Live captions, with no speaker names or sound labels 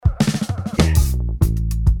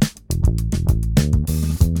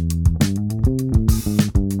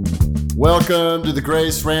Welcome to the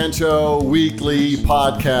Grace Rancho Weekly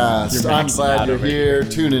Podcast. I'm glad you're here,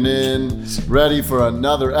 tuning in, ready for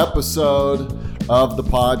another episode of the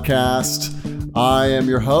podcast. I am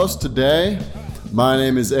your host today. My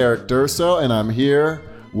name is Eric Durso, and I'm here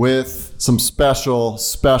with some special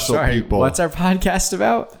people. What's our podcast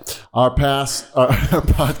about? Our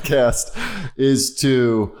podcast is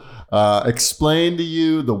to explain to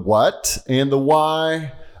you the what and the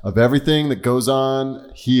why of everything that goes on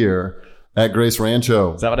here at Grace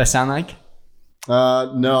Rancho. Is that what I sound like?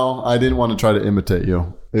 No, I didn't want to try to imitate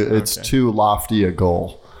you. It's too lofty a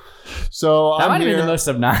goal. So that might have been the most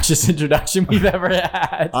obnoxious introduction we've ever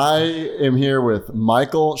had. I am here with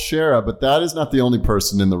Michael Shera, but that is not the only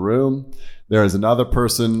person in the room. There is another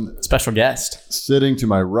person, special guest, sitting to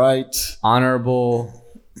my right. Honorable,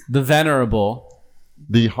 the venerable,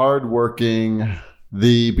 the hardworking,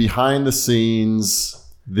 the behind the scenes,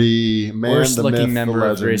 the man, worst the looking myth, member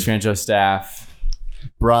the of Grace Rancho staff,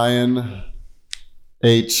 Brian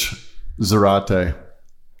H. Zarate.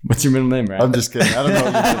 What's your middle name, Brian? I'm just kidding. I don't know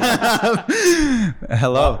what your name.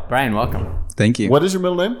 Hello. Brian, welcome. Thank you. What is your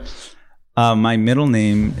middle name? My middle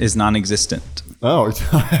name is non-existent. Oh,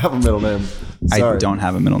 I have a middle name. Sorry. I don't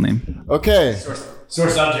have a middle name. Okay.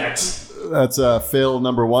 Source subject. That's fail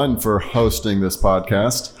number one for hosting this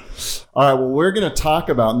podcast. All right. Well, we're going to talk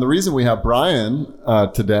about, and the reason we have Brian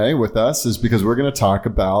today with us is because we're going to talk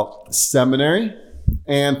about seminary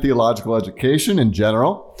and theological education in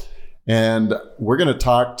general. And we're going to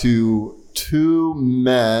talk to two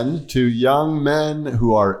young men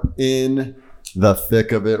who are in the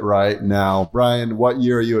thick of it right now. Brian, what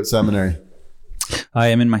year are you at seminary? I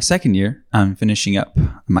am in my second year. I'm finishing up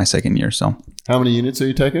my second year. So how many units are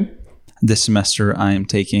you taking? This semester, I am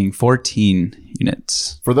taking 14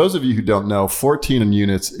 units. For those of you who don't know, 14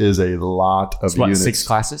 units is a lot of units. 6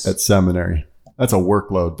 classes? At seminary. That's a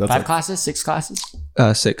workload. That's 5 classes? 6 classes?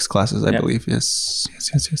 6 classes, I believe. Yes.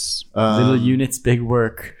 Little units, big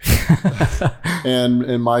work.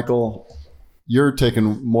 And Michael, you're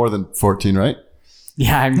taking more than 14, right?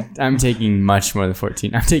 Yeah, I'm taking much more than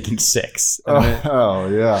 14. I'm taking 6. Oh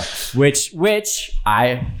yeah. Which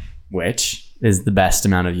is the best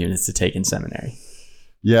amount of units to take in seminary.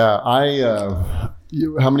 Yeah,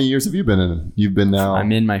 how many years have you been in? You've been now.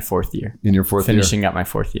 I'm in my 4th year. In your 4th year. Finishing up my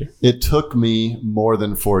 4th year. It took me more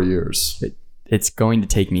than 4 years. It's going to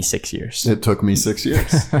take me 6 years. It took me 6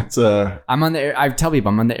 years. I tell people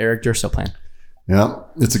I'm on the Eric Durso plan. Yeah,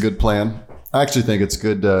 it's a good plan. I actually think it's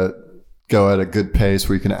good to go at a good pace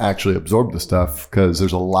where you can actually absorb the stuff because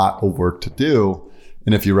there's a lot of work to do.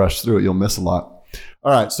 And if you rush through it, you'll miss a lot.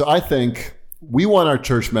 All right. So I think we want our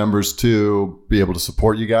church members to be able to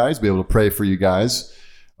support you guys, be able to pray for you guys,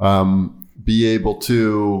 be able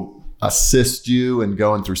to assist you in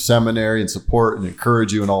going through seminary and support and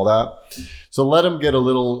encourage you and all that. So let them get a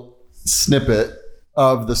little snippet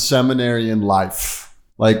of the seminarian life.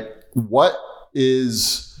 Like, what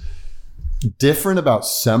is different about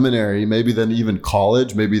seminary, maybe than even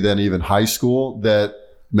college, maybe than even high school, that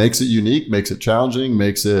makes it unique, makes it challenging,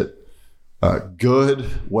 makes it good,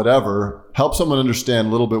 whatever. Help someone understand a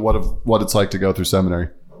little bit what it's like to go through seminary.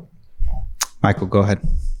 Michael, go ahead.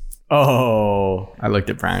 Oh, I looked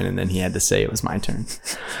at Brian and then he had to say it was my turn.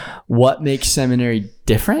 What makes seminary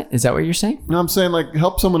different? Is that what you're saying? No, I'm saying like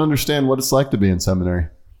help someone understand what it's like to be in seminary.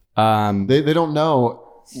 They don't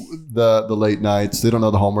know the late nights. They don't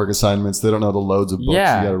know the homework assignments. They don't know the loads of books you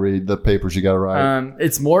got to read, the papers you got to write.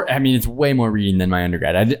 It's way more reading than my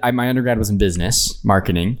undergrad. My undergrad was in business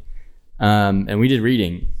marketing. And we did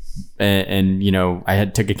reading and I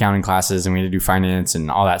took accounting classes and we had to do finance and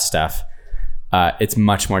all that stuff. It's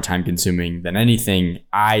much more time consuming than anything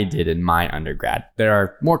I did in my undergrad. There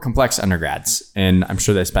are more complex undergrads and I'm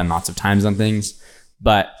sure they spend lots of times on things.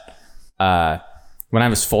 But when I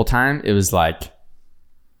was full time, it was like,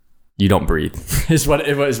 you don't breathe is what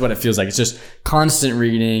it feels like. It's just constant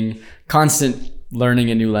reading, constant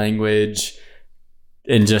learning a new language.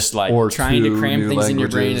 And just like trying to cram things in your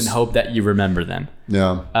brain and hope that you remember them.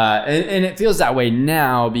 Yeah. And it feels that way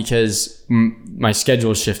now because my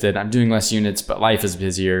schedule shifted. I'm doing less units, but life is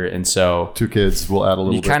busier. And so 2 kids will add a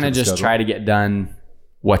little bit. You kind of just try to get done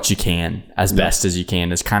what you can as best as you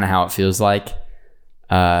can is kind of how it feels like.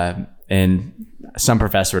 And some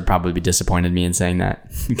professor would probably be disappointed in me in saying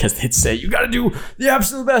that because they'd say, you got to do the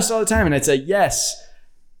absolute best all the time. And I'd say, yes.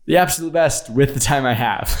 The absolute best with the time I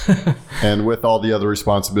have. And with all the other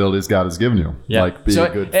responsibilities God has given you. Yeah. Like being a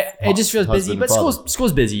good it just feels busy, but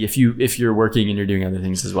school's busy if you're working and you're doing other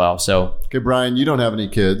things as well. So okay, Brian, you don't have any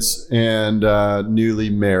kids and newly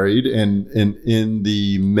married and in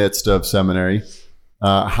the midst of seminary.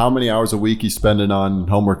 How many hours a week you spending on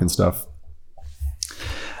homework and stuff?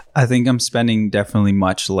 I think I'm spending definitely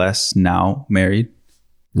much less now married,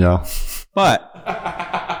 Yeah, but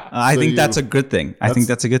I think that's a good thing. I think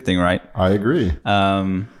that's a good thing, right? I agree.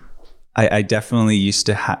 I definitely used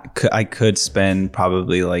to I could spend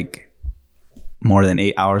probably like more than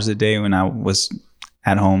 8 hours a day when I was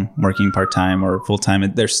at home working part-time or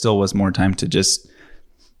full-time. There still was more time to just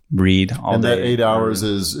read all And day. that 8 hours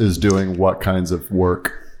is doing what kinds of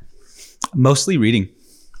work? Mostly reading.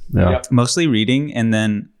 Yeah. Yep. Mostly reading. And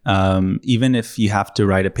then even if you have to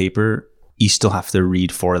write a paper, you still have to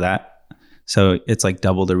read for that. So it's like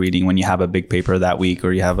double the reading when you have a big paper that week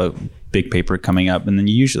or you have a big paper coming up. And then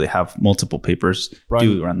you usually have multiple papers Brian,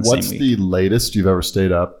 due around the what's same week. the latest you've ever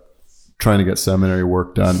stayed up trying to get seminary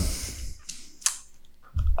work done?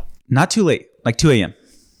 Not too late, like 2 a.m.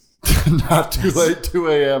 Not too late, 2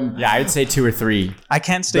 a.m. Yeah, I'd say 2 or 3. I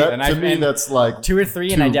can't stay. That, to me, that's like 2 or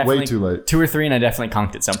 3, and I definitely way too late. 2 or 3, and I definitely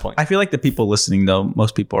conked at some point. I feel like the people listening, though,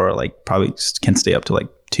 most people are like probably can stay up to like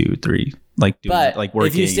 2, 3, like doing But like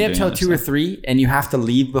working. if you stay up doing till other 2 or stuff. 3 and you have to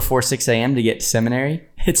leave before 6 a.m. to get to seminary,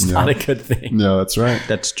 it's not a good thing. No, that's right.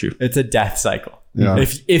 That's true. It's a death cycle. Yeah.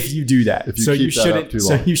 If you do that. If you so you keep that up shouldn't too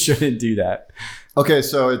so long. you shouldn't do that. Okay,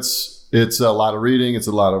 so it's a lot of reading, it's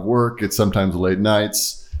a lot of work, it's sometimes late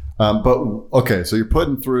nights. But okay, so you're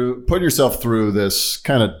putting yourself through this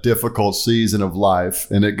kind of difficult season of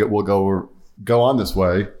life, and it will go on this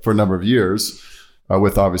way for a number of years,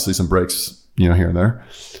 with obviously some breaks, here and there.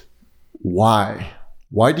 Why?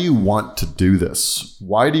 Why do you want to do this?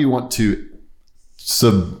 Why do you want to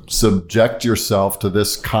subject yourself to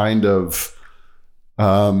this kind of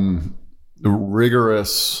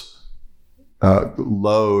rigorous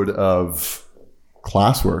load of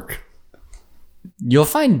classwork? You'll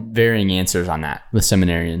find varying answers on that with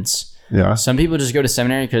seminarians. Yeah. Some people just go to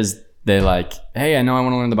seminary because they like, hey, I know I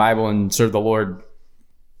want to learn the Bible and serve the Lord,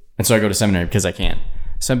 and so I go to seminary because I can.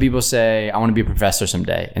 Some people say, I want to be a professor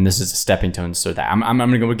someday, and this is a stepping stone so that I'm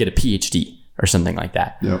going to go get a PhD or something like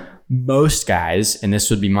that. Yep. Most guys, and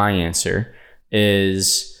this would be my answer,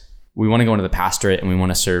 is we want to go into the pastorate and we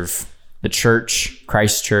want to serve the church,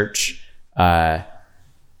 Christ Church, Lord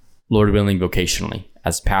willing, vocationally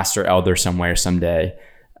as pastor, elder somewhere someday.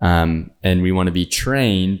 And we want to be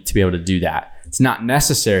trained to be able to do that. It's not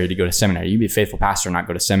necessary to go to seminary. You can be a faithful pastor and not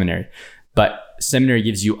go to seminary. But seminary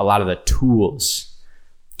gives you a lot of the tools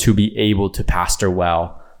to be able to pastor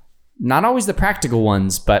well. Not always the practical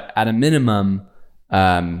ones, but at a minimum,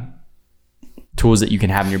 tools that you can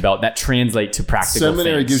have in your belt that translate to practical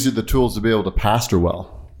Seminary things. gives you the tools to be able to pastor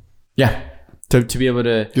well. Yeah. To be able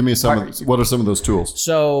to... Give me what are some of those tools?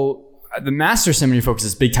 So the master seminary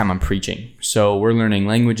focuses big time on preaching. So we're learning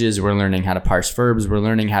languages, we're learning how to parse verbs, we're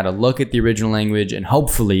learning how to look at the original language, and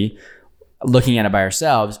hopefully looking at it by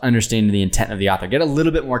ourselves, understanding the intent of the author, get a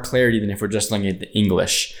little bit more clarity than if we're just looking at the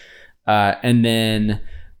English. And then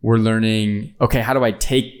we're learning, okay, how do I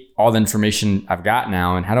take all the information I've got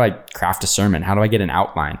now and how do I craft a sermon? How do I get an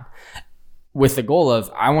outline? With the goal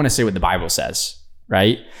of, I want to say what the Bible says,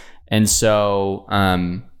 right? And so,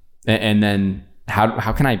 and then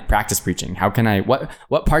how can I practice preaching? How can I,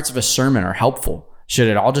 what parts of a sermon are helpful? Should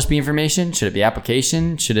it all just be information? Should it be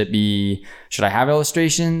application? Should I have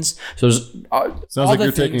illustrations? So there's Sounds like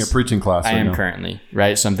you're taking a preaching class. I right am now. currently,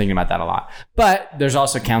 right? So I'm thinking about that a lot. But there's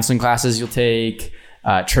also counseling classes you'll take,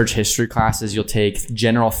 church history classes you'll take,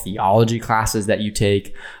 general theology classes that you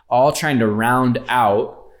take, all trying to round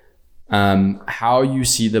out how you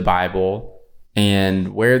see the Bible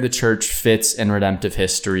and where the church fits in redemptive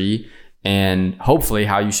history, and hopefully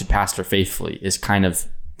how you should pastor faithfully is kind of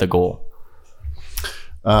the goal.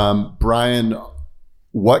 Brian,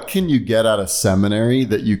 what can you get out of seminary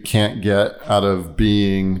that you can't get out of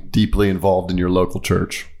being deeply involved in your local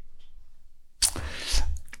church?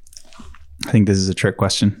 I think this is a trick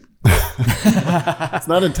question. It's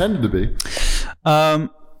not intended to be. I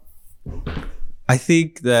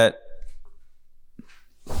think that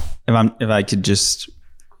if I could just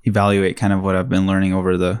evaluate kind of what I've been learning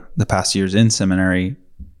over the past years in seminary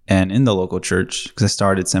and in the local church, because I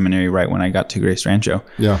started seminary right when I got to Grace Rancho.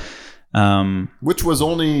 Yeah. Which was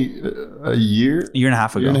only a year and a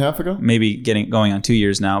half ago. Maybe going on 2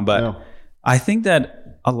 years now. But Yeah. I think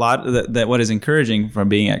that a lot of that what is encouraging from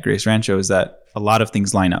being at Grace Rancho is that a lot of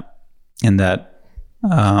things line up, and that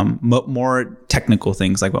more technical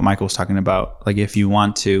things like what Michael was talking about. Like if you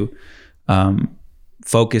want to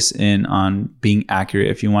focus in on being accurate,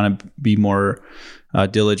 if you want to be more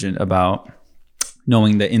diligent about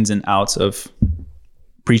knowing the ins and outs of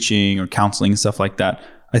preaching or counseling and stuff like that,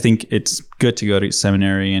 I think it's good to go to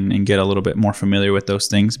seminary and get a little bit more familiar with those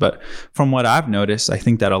things. But from what I've noticed, I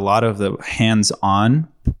think that a lot of the hands-on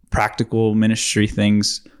practical ministry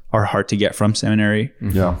things are hard to get from seminary.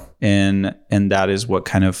 Yeah. And that is what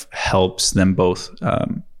kind of helps them both.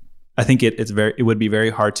 I think it would be very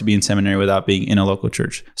hard to be in seminary without being in a local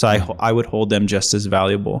church. So I would hold them just as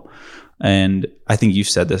valuable. And I think you've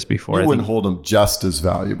said this before. You wouldn't hold them just as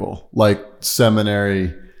valuable. Like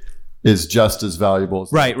seminary is just as valuable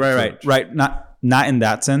as right. Not in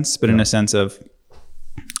that sense, but in a sense of,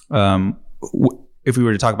 if we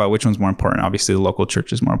were to talk about which one's more important, obviously the local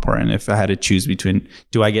church is more important. If I had to choose between,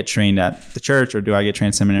 do I get trained at the church or do I get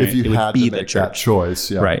trained seminary? If you had to make that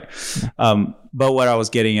choice, yeah. Right. But what I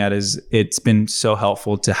was getting at is it's been so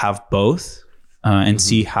helpful to have both and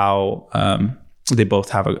see how they both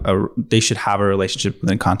have they should have a relationship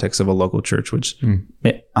within the context of a local church, which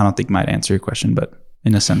I don't think might answer your question, but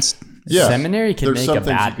in a sense. Yeah. Seminary can make a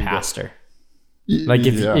bad pastor. Like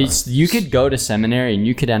if you could go to seminary and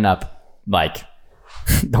you could end up like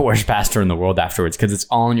the worst pastor in the world afterwards because it's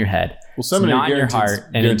all in your head. Well, seminary it's not in your heart,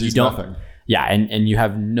 and you don't. Nothing. Yeah, and you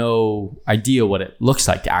have no idea what it looks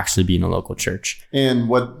like to actually be in a local church. And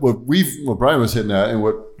what Brian was hitting at, and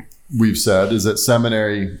what we've said is that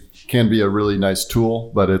seminary can be a really nice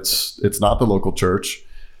tool, but it's not the local church.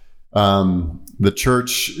 The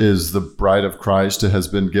church is the bride of Christ. It has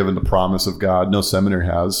been given the promise of God. No seminary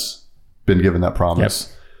has been given that promise.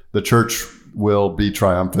 Yep. The church will be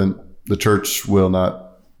triumphant. The church will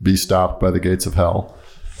not be stopped by the gates of hell.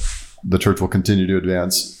 The church will continue to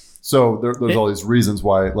advance. So there's all these reasons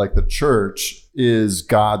why, like, the church is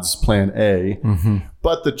God's plan A,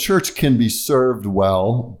 but the church can be served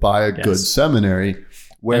well by a good seminary.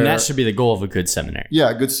 And that should be the goal of a good seminary.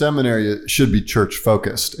 Yeah, a good seminary should be church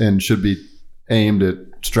focused and should be aimed at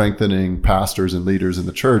strengthening pastors and leaders in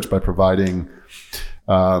the church by providing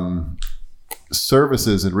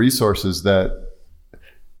services and resources that,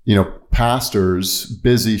 pastors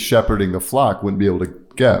busy shepherding the flock wouldn't be able to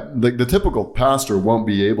get. The typical pastor won't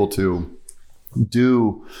be able to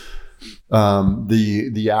do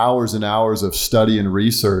the hours and hours of study and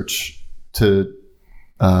research to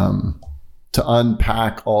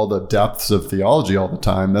unpack all the depths of theology all the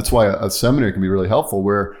time. That's why a seminary can be really helpful,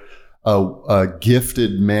 where a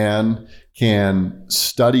gifted man can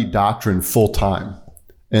study doctrine full time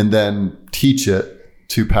and then teach it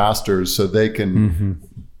to pastors so they can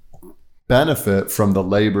benefit from the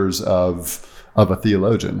labors of a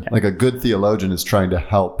theologian. Like a good theologian is trying to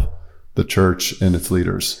help the church and its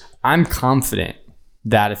leaders. I'm confident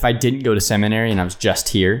that if I didn't go to seminary and I was just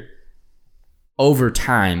here, over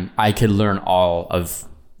time, I could learn all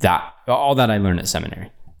that I learned at seminary,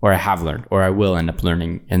 or I have learned, or I will end up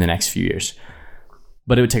learning in the next few years.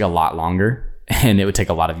 But it would take a lot longer, and it would take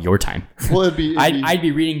a lot of your time. Well, I'd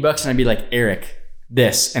be reading books, and I'd be like, Eric,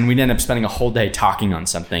 this, and we'd end up spending a whole day talking on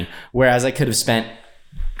something. Whereas I could have spent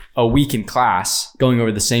a week in class going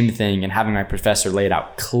over the same thing and having my professor lay it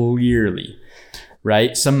out clearly,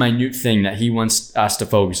 right? Some minute thing that he wants us to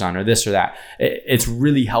focus on, or this or that. It's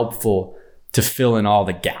really helpful to fill in all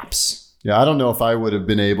the gaps. Yeah, I don't know if I would have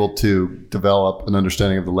been able to develop an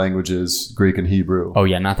understanding of the languages, Greek and Hebrew. Oh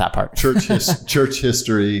yeah, not that part. Church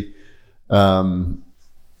history, and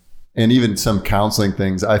even some counseling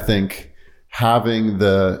things. I think having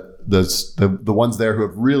the ones there who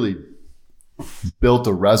have really built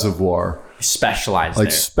a reservoir, specialize there,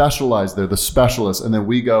 the specialists, and then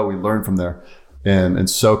we learn from there and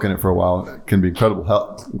soak in it for a while. It can be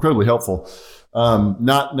incredibly helpful.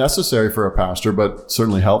 Not necessary for a pastor, but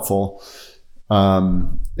certainly helpful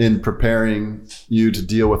in preparing you to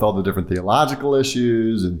deal with all the different theological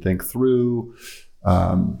issues and think through,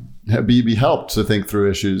 be helped to think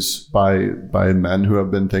through issues by men who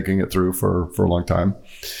have been thinking it through for a long time.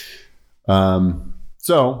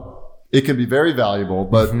 So it can be very valuable,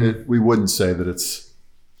 but we wouldn't say that it's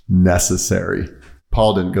necessary.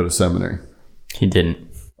 Paul didn't go to seminary. He didn't.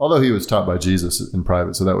 Although he was taught by Jesus in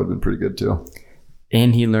private, so that would have been pretty good too.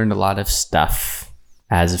 And he learned a lot of stuff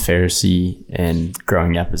as a Pharisee and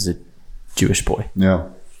growing up as a Jewish boy. Yeah.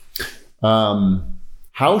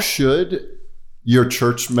 How should your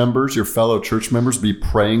fellow church members be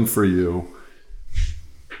praying for you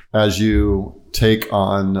as you take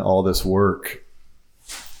on all this work?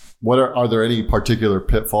 Are there any particular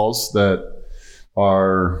pitfalls that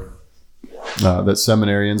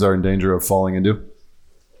seminarians are in danger of falling into?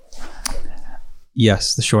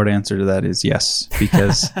 Yes, the short answer to that is yes,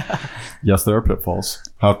 because yes, there are pitfalls.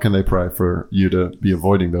 How can they pray for you to be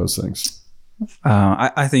avoiding those things?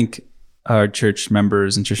 I think our church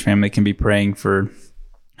members and church family can be praying for,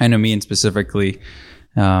 I know me and specifically,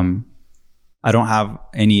 I don't have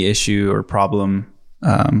any issue or problem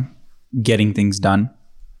getting things done,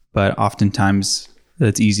 but oftentimes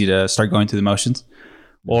it's easy to start going through the motions,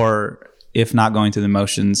 or if not going through the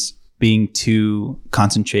motions, being too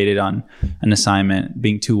concentrated on an assignment,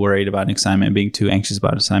 being too worried about an assignment, being too anxious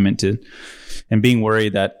about an assignment, and being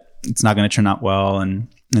worried that it's not going to turn out well, and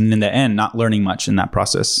in the end, not learning much in that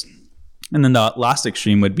process. And then the last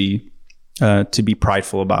extreme would be to be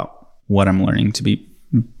prideful about what I'm learning, to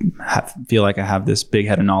feel like I have this big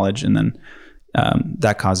head of knowledge, and then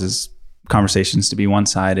that causes conversations to be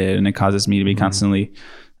one-sided, and it causes me to be constantly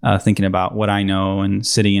thinking about what I know and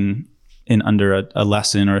sitting in under a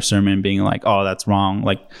lesson or a sermon being like, oh, that's wrong.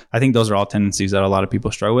 Like, I think those are all tendencies that a lot of people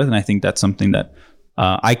struggle with. And I think that's something that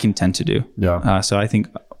I can tend to do. Yeah. So I think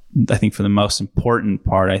for the most important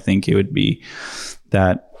part, I think it would be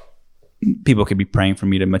that people could be praying for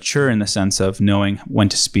me to mature in the sense of knowing when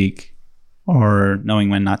to speak or knowing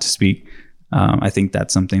when not to speak. I think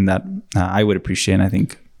that's something that I would appreciate, and I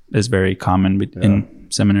think is very common in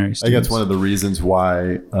seminary students. I think that's one of the reasons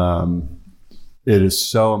why it is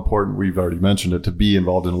so important, we've already mentioned it, to be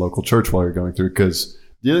involved in a local church while you're going through, because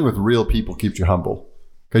dealing with real people keeps you humble.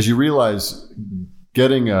 Because you realize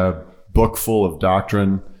getting a book full of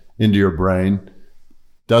doctrine into your brain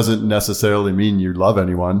doesn't necessarily mean you love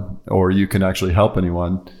anyone or you can actually help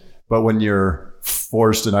anyone. But when you're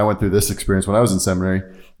forced, and I went through this experience when I was in seminary,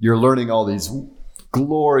 you're learning all these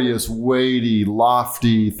glorious, weighty,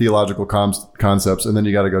 lofty theological concepts, and then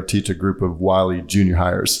you got to go teach a group of wily junior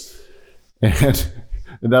hires. And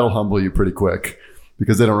that'll humble you pretty quick,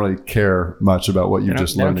 because they don't really care much about what you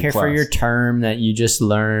just learned in class. They don't care for your term that you just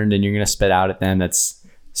learned and you're going to spit out at them that's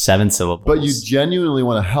 7 syllables. But you genuinely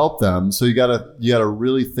want to help them. So you gotta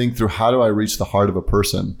really think through, how do I reach the heart of a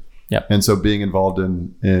person? Yep. And so being involved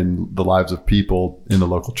in the lives of people in the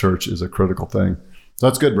local church is a critical thing. So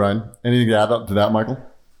that's good, Brian. Anything to add up to that, Michael?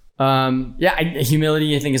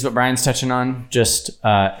 Humility, I think, is what Brian's touching on. Just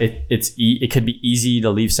it could be easy to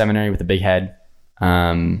leave seminary with a big head,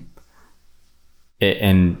 it'd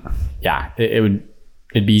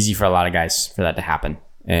be easy for a lot of guys for that to happen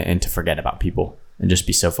and to forget about people and just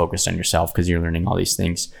be so focused on yourself because you're learning all these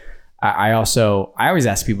things. I always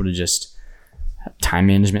ask people to just time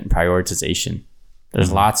management and prioritization.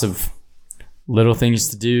 There's lots of little things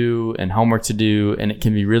to do and homework to do, and it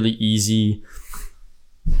can be really easy,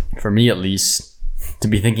 for me at least, to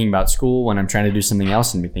be thinking about school when I'm trying to do something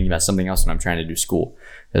else and be thinking about something else when I'm trying to do school,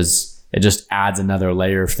 because it just adds another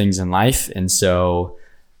layer of things in life. And so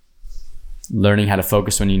learning how to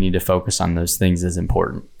focus when you need to focus on those things is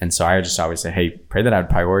important. And so I just always say, hey, pray that I would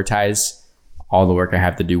prioritize all the work I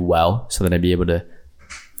have to do well so that I'd be able to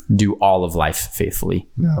do all of life faithfully,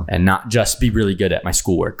 and not just be really good at my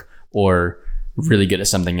schoolwork or really good at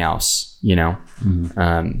something else, you know?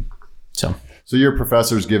 Mm-hmm. So your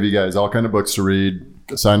professors give you guys all kind of books to read,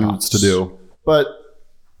 assignments to do, but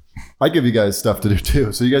I give you guys stuff to do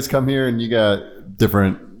too. So you guys come here and you got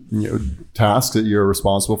different tasks that you're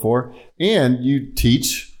responsible for, and you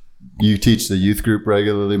teach the youth group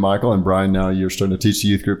regularly, Michael, and Brian, now you're starting to teach the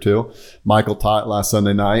youth group too. Michael taught last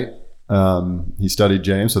Sunday night. He studied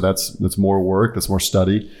James, so that's more work, that's more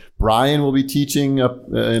study. Brian will be teaching up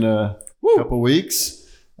in a couple weeks.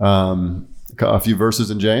 A few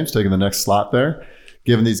verses in James, taking the next slot there,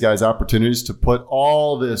 giving these guys opportunities to put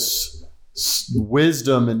all this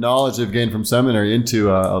wisdom and knowledge they've gained from seminary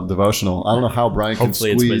into a devotional. I don't know how Brian can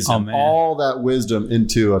squeeze all that wisdom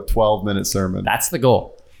into a 12-minute sermon. That's the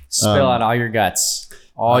goal. Spill out all your guts,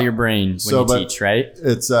 all your brain when you teach, right?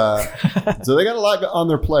 It's so they got a lot on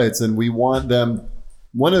their plates, and we want them.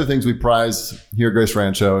 One of the things we prize here at Grace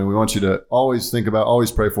Rancho, and we want you to always think about,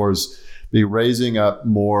 always pray for, is be raising up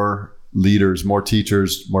more leaders, more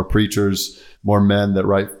teachers, more preachers, more men that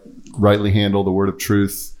rightly handle the word of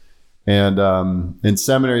truth. And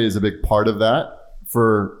seminary is a big part of that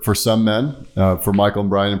for some men, for Michael and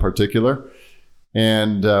Brian in particular.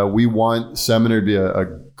 And we want seminary to be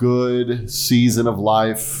a good season of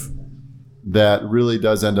life that really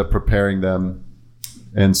does end up preparing them.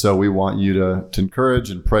 And so we want you to encourage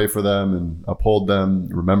and pray for them and uphold them,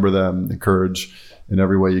 remember them, encourage in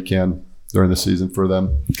every way you can during the season for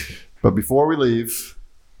them. But before we leave,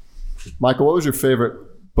 Michael, what was your favorite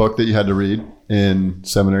book that you had to read in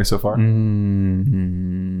seminary so far?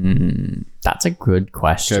 That's a good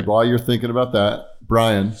question. Okay, while you're thinking about that,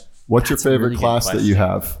 Brian, what's your favorite really class that you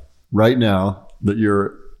have right now that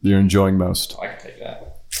you're enjoying most? I can take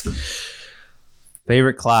that.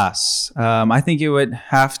 Favorite class? I think it would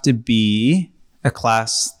have to be a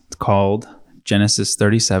class called Genesis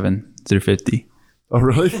 37 through 50. Oh,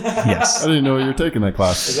 really? Yes. I didn't know you were taking that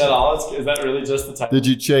class. Is that all? Is that really just the title? Did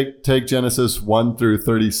you take Genesis 1 through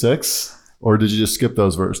 36, or did you just skip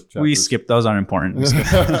those verses? We skipped. Those aren't important.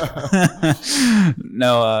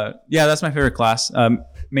 No, that's my favorite class.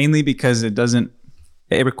 mainly because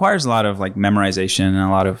it requires a lot of like memorization and a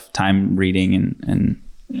lot of time reading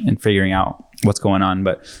and figuring out what's going on.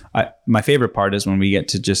 But my favorite part is when we get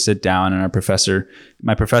to just sit down and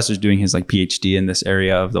my professor's doing his like PhD in this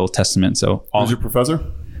area of the Old Testament. So Who's your professor?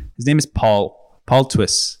 his name is Paul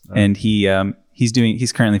Twiss, and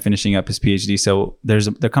he's currently finishing up his PhD. So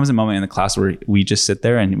there comes a moment in the class where we just sit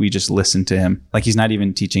there and we just listen to him. Like he's not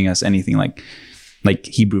even teaching us anything like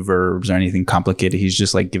Hebrew verbs or anything complicated. He's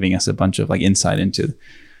just like giving us a bunch of like insight into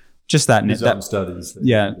just that studies.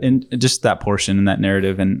 Yeah, and just that portion and that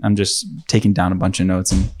narrative. And I'm just taking down a bunch of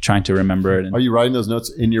notes and trying to remember it. And Are you writing those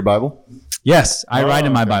notes in your Bible? yes, I write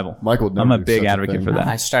in my okay. Bible. Michael would never I'm a do big such a advocate thing. for that.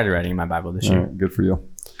 I started writing my Bible this All year. right, good for you.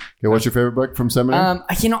 Okay, what's your favorite book from seminary?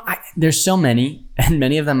 There's so many, and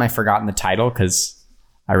many of them I've forgotten the title because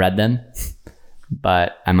I read them,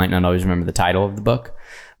 but I might not always remember the title of the book.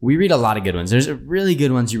 We read a lot of good ones. There's really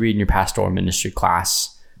good ones you read in your pastoral ministry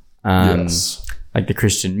class. Yes. Like the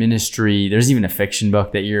Christian ministry. There's even a fiction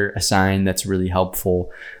book that you're assigned that's really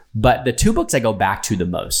helpful. But the two books I go back to the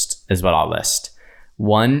most is what I'll list.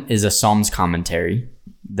 One is a Psalms commentary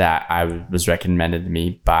that was recommended to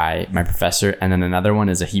me by my professor. And then another one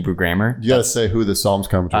is a Hebrew grammar. You got to say who the Psalms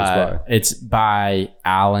commentary is by. It's by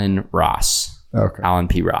Alan Ross. Okay. Alan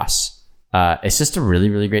P. Ross. It's just a really,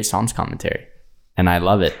 really great Psalms commentary. And I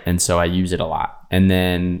love it. And so I use it a lot. And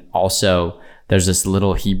then also there's this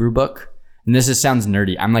little Hebrew book. And this sounds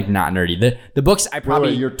nerdy. I'm like not nerdy. The books I probably...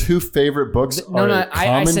 Wait, your two favorite books are a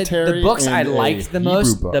I said commentary the books I and a liked the Hebrew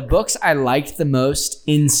most. book. The books I liked the most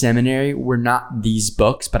in seminary were not these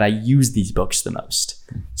books, but I use these books the most.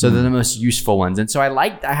 So they're the most useful ones. And so I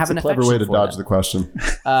have an It's a clever affection way to for dodge them. the question.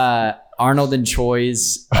 Arnold and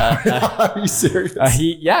Choi's... Are you serious?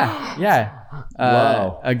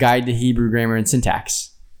 Wow. A guide to Hebrew grammar and syntax.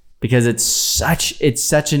 Because it's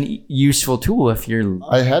such an useful tool if you're...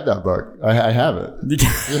 I had that book. I have it.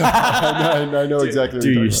 I know exactly what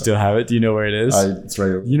Do you're you talking still have it? Do you know where it is? about. It's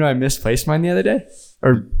right over. You know, I misplaced mine the other day,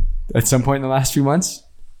 or at some point in the last few months.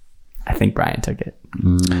 I think Brian took it.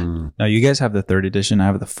 No, you guys have the 3rd edition. I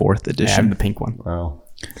have the 4th I edition. have the pink one. Wow.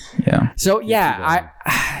 Yeah. So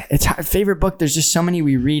it's a favorite book. There's just so many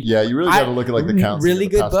we read. Yeah, you really got to look at like the council. Really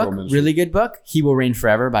good book. Really good book. He Will Reign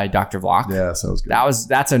Forever by Dr. Vlock. Yeah, sounds good.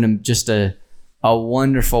 That's just a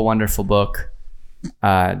wonderful, wonderful book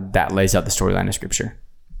that lays out the storyline of Scripture.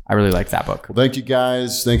 I really like that book. Well, thank you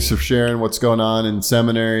guys. Thanks for sharing what's going on in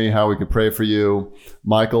seminary, how we can pray for you.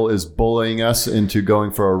 Michael is bullying us into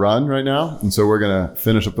going for a run right now. And so we're going to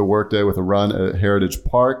finish up the workday with a run at Heritage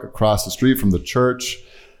Park across the street from the church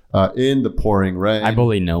in the pouring rain. I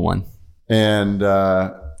bully no one. And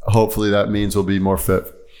hopefully that means we'll be more fit.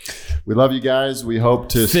 We love you guys. We hope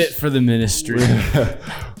to... Fit for the ministry.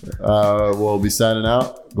 We'll be signing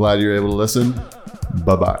out. Glad you're able to listen.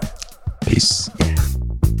 Bye-bye. Peace.